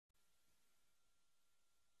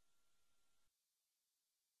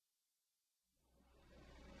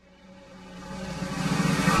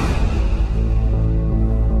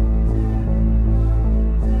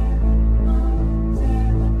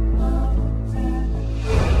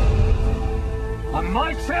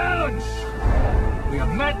my challenge! We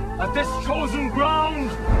have met at this chosen ground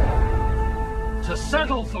to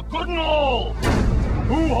settle for good and all.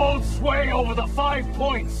 Who holds sway over the 5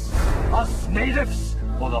 points? Us natives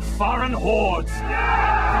or the foreign hordes?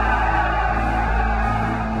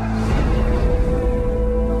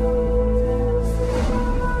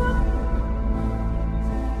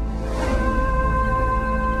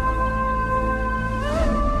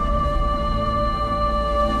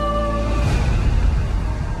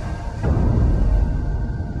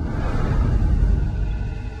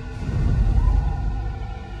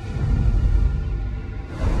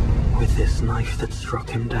 This knife that struck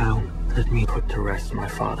him down, let me put to rest my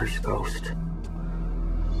father's ghost.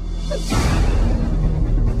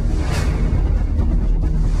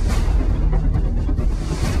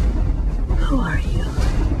 Who are you?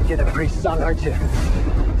 You're the priest's son, aren't you?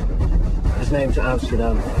 His name's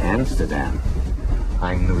Amsterdam. Amsterdam?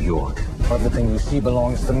 I'm New York. Everything you see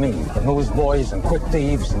belongs to me. The newsboys and quick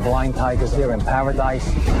thieves and blind tigers here in paradise.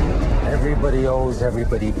 Everybody owes,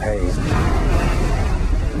 everybody pays.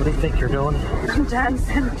 What do you think you're doing? I'm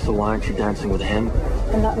dancing. So why aren't you dancing with him?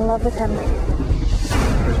 I'm not in love with him.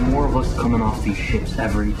 There's more of us coming off these ships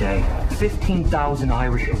every day. 15,000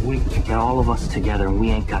 Irish a week. Get all of us together and we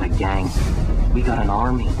ain't got a gang. We got an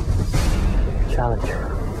army. Challenge.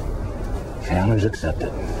 Challenge accepted.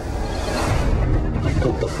 I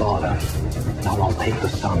took the father. Now I'll take the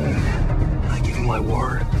son. I give you my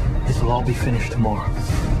word. This will all be finished tomorrow.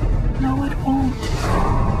 No, it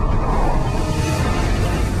won't.